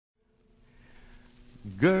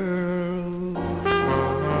girl.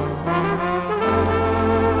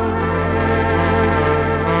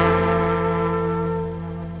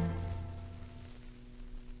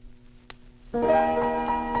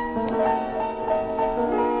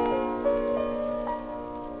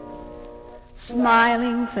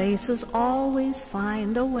 Smiling faces always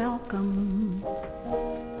find a welcome.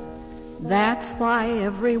 That's why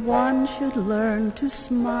everyone should learn to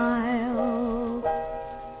smile.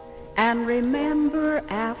 And remember,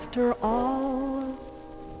 after all,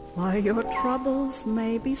 while your troubles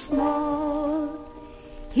may be small,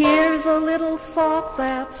 here's a little thought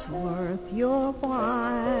that's worth your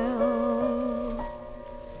while.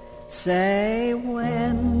 Say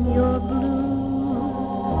when you're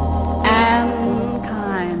blue and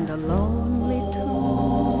kinda lonely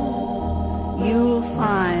too, you'll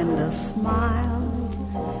find a smile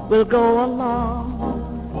will go a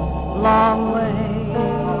long, long way.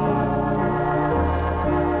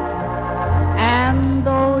 And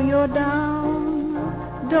though you're down,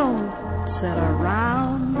 don't sit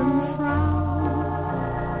around and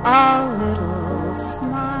frown. A little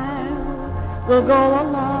smile will go a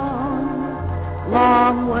long,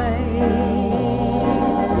 long way.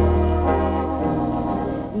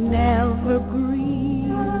 Never grieve,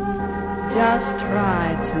 just try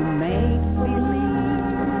to make believe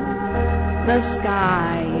the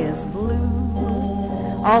sky is blue,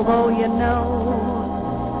 although you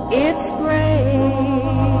know it's gray.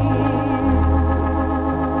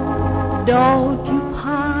 Don't you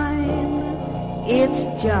pine, it's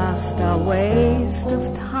just a waste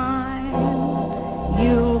of time.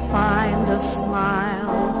 You'll find a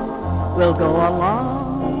smile will go a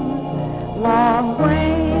long, long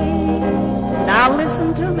way. Now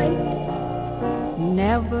listen to me,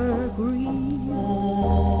 never grieve,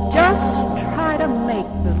 just try to make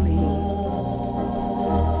believe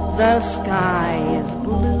the sky is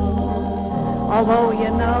blue, although you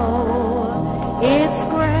know it's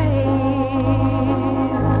gray.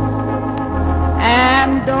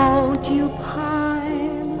 And don't you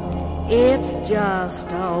pine, it's just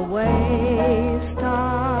a waste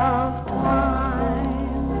of time.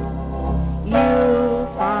 You'll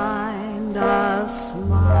find a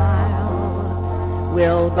smile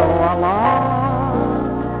will go a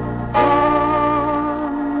long,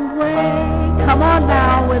 long way. Come on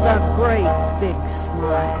now with a great big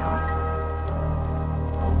smile.